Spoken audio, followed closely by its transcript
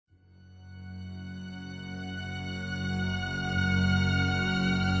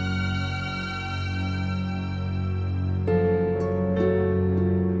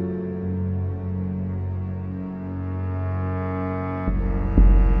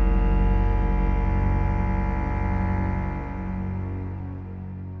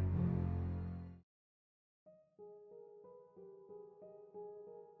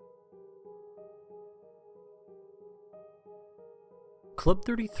Club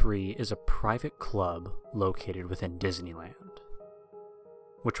 33 is a private club located within Disneyland,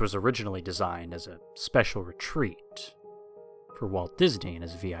 which was originally designed as a special retreat for Walt Disney and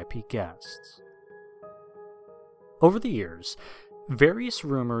his VIP guests. Over the years, various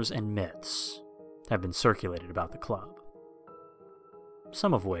rumors and myths have been circulated about the club,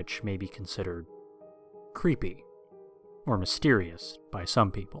 some of which may be considered creepy or mysterious by some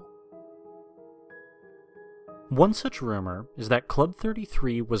people. One such rumor is that Club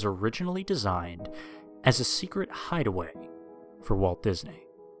 33 was originally designed as a secret hideaway for Walt Disney,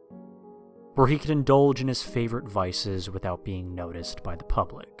 where he could indulge in his favorite vices without being noticed by the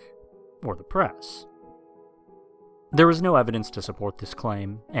public or the press. There is no evidence to support this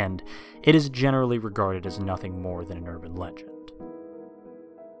claim, and it is generally regarded as nothing more than an urban legend.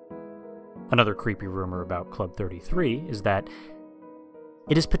 Another creepy rumor about Club 33 is that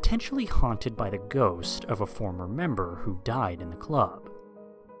it is potentially haunted by the ghost of a former member who died in the club.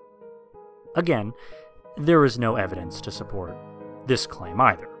 Again, there is no evidence to support this claim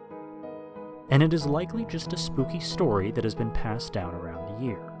either, and it is likely just a spooky story that has been passed down around the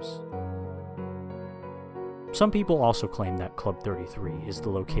years. Some people also claim that Club 33 is the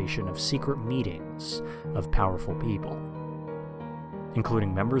location of secret meetings of powerful people,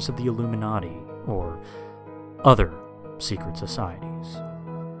 including members of the Illuminati or other secret societies.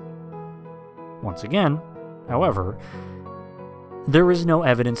 Once again, however, there is no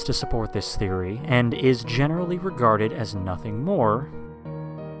evidence to support this theory and is generally regarded as nothing more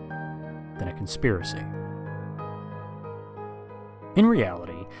than a conspiracy. In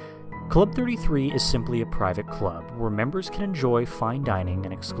reality, Club 33 is simply a private club where members can enjoy fine dining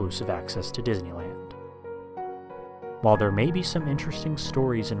and exclusive access to Disneyland. While there may be some interesting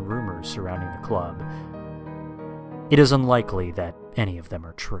stories and rumors surrounding the club, it is unlikely that any of them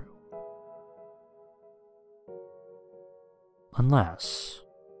are true. Unless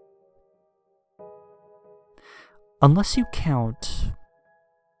you count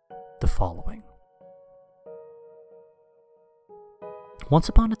the following. Once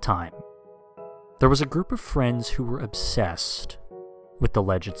upon a time, there was a group of friends who were obsessed with the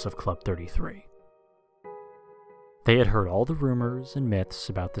legends of Club 33. They had heard all the rumors and myths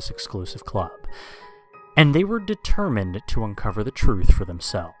about this exclusive club, and they were determined to uncover the truth for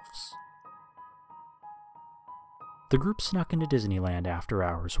themselves. The group snuck into Disneyland after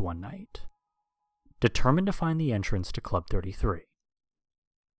hours one night, determined to find the entrance to Club 33.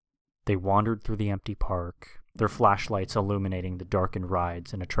 They wandered through the empty park, their flashlights illuminating the darkened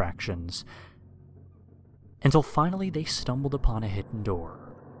rides and attractions, until finally they stumbled upon a hidden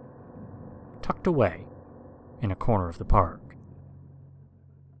door, tucked away in a corner of the park.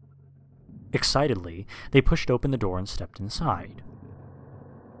 Excitedly, they pushed open the door and stepped inside.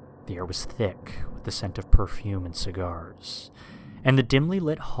 The air was thick with the scent of perfume and cigars, and the dimly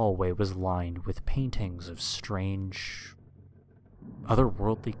lit hallway was lined with paintings of strange,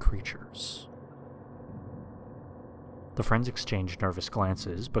 otherworldly creatures. The friends exchanged nervous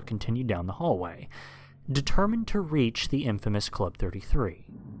glances, but continued down the hallway, determined to reach the infamous Club 33.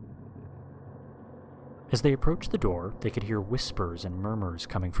 As they approached the door, they could hear whispers and murmurs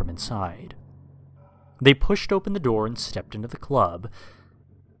coming from inside. They pushed open the door and stepped into the club,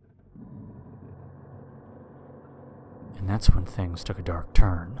 and that's when things took a dark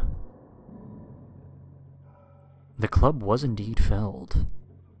turn. The club was indeed filled,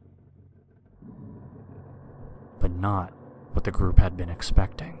 but not what the group had been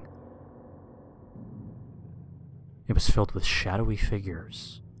expecting. It was filled with shadowy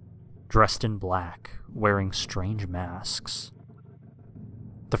figures, dressed in black, wearing strange masks.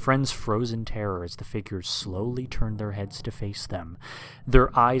 The friends froze in terror as the figures slowly turned their heads to face them,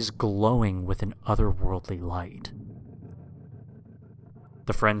 their eyes glowing with an otherworldly light.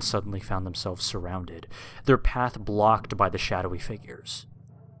 The friends suddenly found themselves surrounded, their path blocked by the shadowy figures.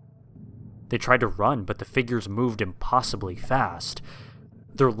 They tried to run, but the figures moved impossibly fast,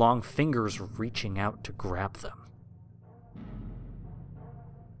 their long fingers reaching out to grab them.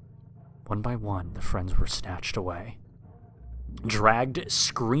 One by one, the friends were snatched away, dragged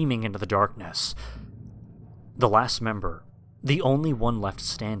screaming into the darkness. The last member, the only one left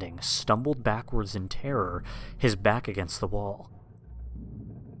standing, stumbled backwards in terror, his back against the wall.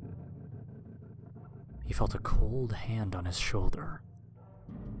 He felt a cold hand on his shoulder,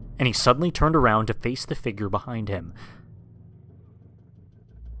 and he suddenly turned around to face the figure behind him.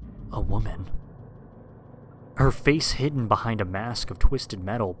 A woman. Her face hidden behind a mask of twisted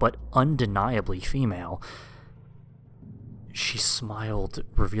metal, but undeniably female. She smiled,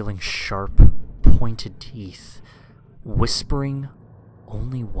 revealing sharp, pointed teeth, whispering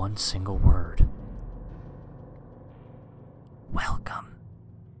only one single word. "Welcome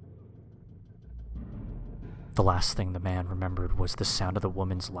The last thing the man remembered was the sound of the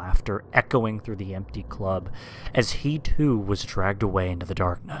woman's laughter echoing through the empty club as he too was dragged away into the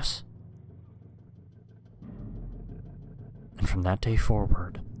darkness. And from that day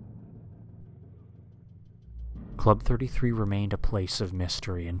forward, Club 33 remained a place of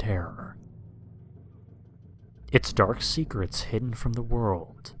mystery and terror. Its dark secrets hidden from the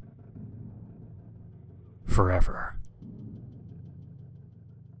world forever.